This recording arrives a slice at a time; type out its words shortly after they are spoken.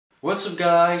What's up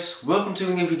guys, welcome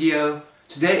to a new video.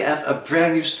 Today I have a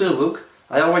brand new Steelbook.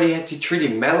 I already had the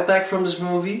 3D metal pack from this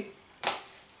movie.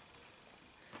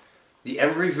 The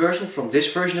memory version from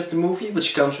this version of the movie,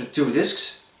 which comes with 2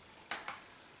 discs.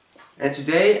 And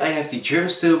today I have the German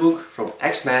Steelbook from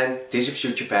X-Men Days of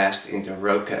Future Past in the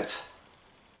Rogue Cut.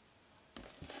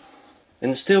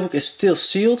 And the Steelbook is still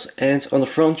sealed, and on the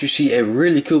front you see a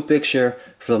really cool picture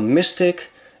from Mystic.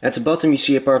 At the bottom you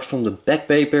see a part from the back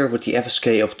paper with the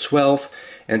FSK of 12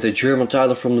 and the German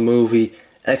title from the movie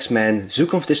X-Men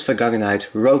Zukunft ist Vergangenheit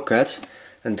Rogue Cut.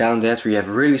 And down that we have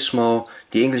really small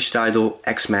the English title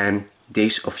X-Men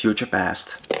Days of Future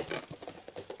Past.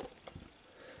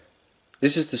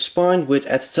 This is the spine with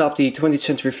at the top the 20th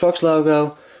Century Fox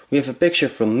logo. We have a picture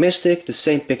from Mystic, the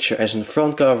same picture as in the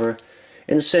front cover.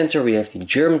 In the center we have the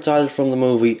German title from the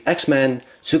movie X-Men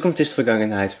Zukunft ist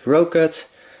Vergangenheit Rogue Cut.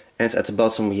 And at the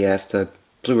bottom we have the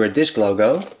Blu-ray disc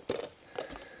logo.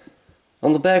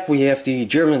 On the back we have the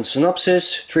German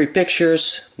synopsis, 3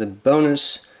 pictures, the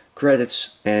bonus,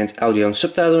 credits and audio and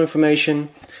subtitle information.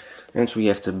 And we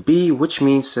have the B, which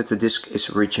means that the disc is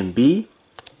region B.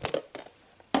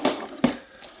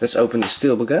 Let's open the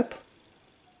Steelbook up.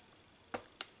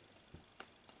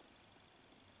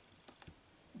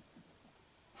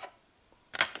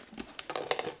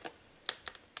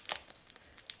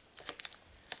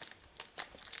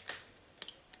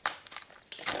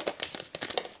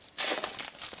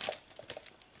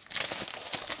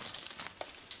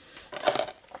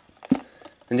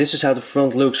 And this is how the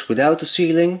front looks without the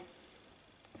sealing.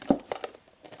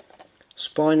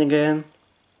 Spine again.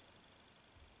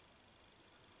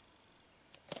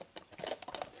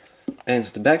 And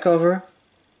the back cover.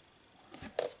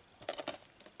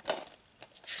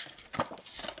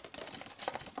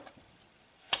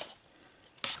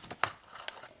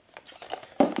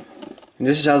 And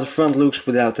this is how the front looks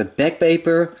without the back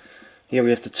paper. Here we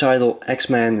have the title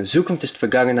X-Men Zukunft ist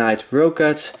Vergangenheit Rogue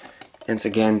Cut. And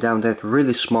again down that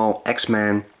really small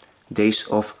X-Men Days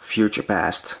of Future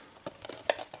Past.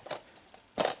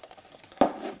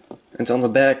 And on the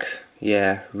back,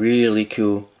 yeah, really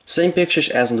cool. Same pictures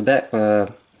as on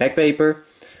the back paper,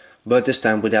 but this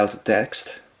time without the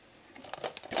text.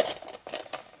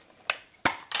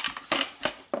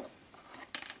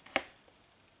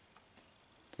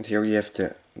 And here we have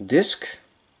the disc.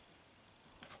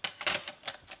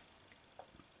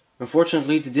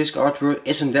 Unfortunately the disc artwork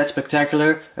isn't that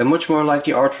spectacular and much more like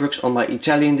the artworks on my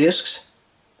Italian discs.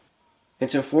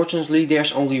 And unfortunately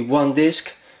there's only 1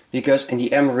 disc, because in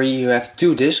the memory you have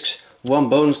 2 discs, 1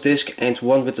 bonus disc and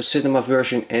 1 with the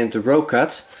Cinemaversion and the Rogue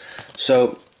Cut.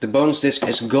 So the bonus disc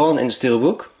is gone in the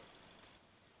Steelbook.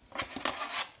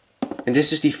 And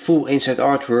this is the full inside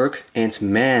artwork, and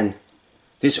man,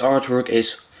 this artwork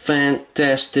is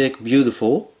fantastic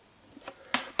beautiful.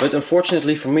 But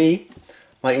unfortunately for me,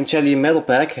 my Italian metal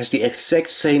pack has the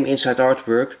exact same inside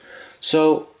artwork,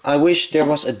 so I wish there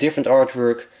was a different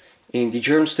artwork in the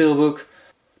German Steelbook,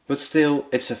 but still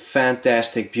it's a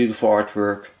fantastic beautiful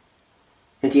artwork.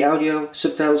 And the audio,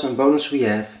 subtitles and bonus we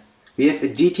have a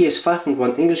DTS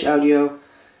 5.1 English audio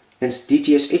and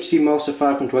DTS-HD Master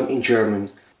 5.1 in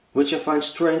German, which I find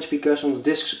strange because on the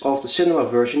discs of the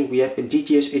Cinemaversion we have a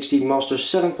DTS-HD Master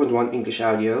 7.1 English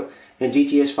audio and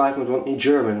DTS 5.1 in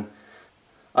German.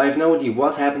 I have no idea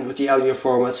what happened with the audio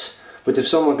formats, but if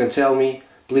someone can tell me,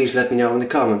 please let me know in the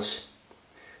comments.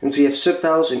 And we have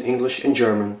subtitles in English and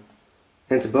German.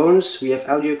 And the bonus, we have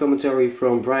audio commentary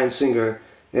from Bryan Singer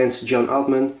and John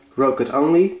Ottman, Rogue Cut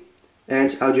only,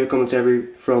 and audio commentary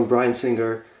from Bryan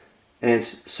Singer and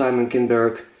Simon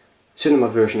Kinberg,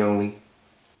 Cinemaversion only.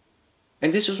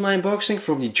 And this was my unboxing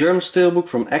from the German Steelbook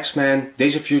from X-Men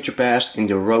Days of Future Past in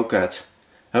the Rogue Cut.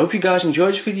 I hope you guys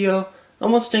enjoyed this video. I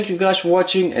want to thank you guys for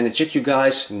watching and I'll check you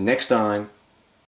guys next time.